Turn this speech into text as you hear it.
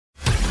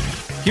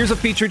Here's a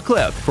featured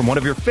clip from one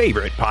of your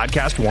favorite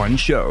Podcast One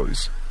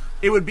shows.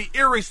 It would be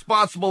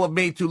irresponsible of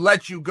me to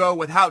let you go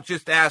without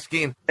just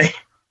asking.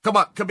 Come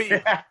on,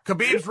 Khabib.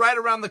 Khabib's right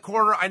around the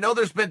corner. I know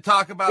there's been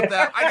talk about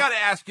that. I got to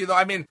ask you, though,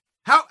 I mean,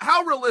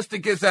 how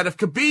realistic is that if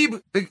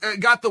Khabib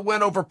got the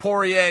win over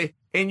Poirier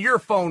and your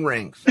phone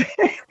rings?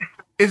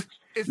 Is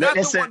that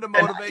the one to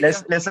motivate you?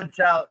 Listen,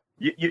 Charles,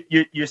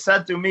 you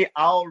said to me,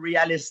 how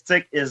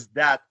realistic is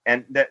that?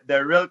 And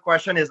the real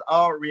question is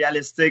how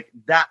realistic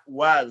that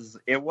was.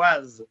 It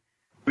was.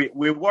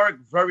 We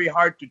worked very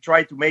hard to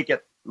try to make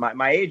it.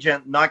 My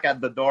agent knocked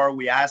at the door.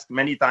 We asked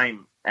many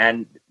times.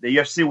 And the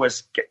UFC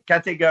was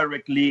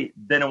categorically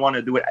didn't want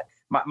to do it.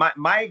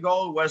 My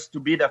goal was to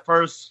be the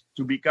first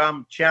to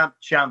become champ.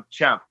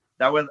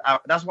 That's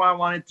what I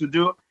wanted to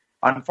do.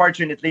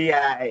 Unfortunately,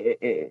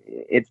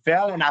 it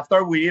fell. And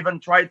after we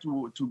even tried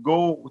to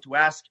go to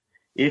ask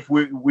if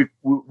we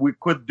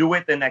could do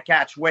it in a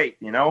catch weight,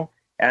 you know,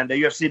 and the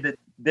UFC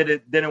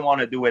didn't want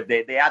to do it.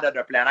 They had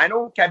other plan. I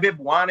know Khabib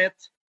wanted.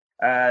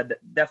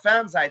 The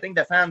fans, I think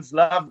the fans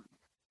love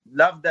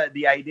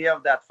the idea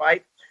of that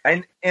fight.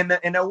 And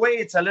in a way,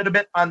 it's a little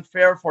bit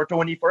unfair for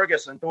Tony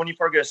Ferguson. Tony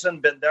Ferguson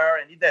been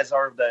there, and he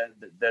deserved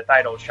the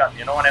title shot.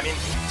 You know what I mean?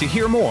 To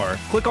hear more,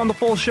 click on the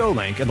full show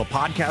link in the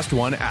Podcast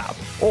One app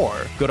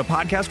or go to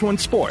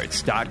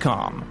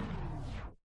podcastonesports.com.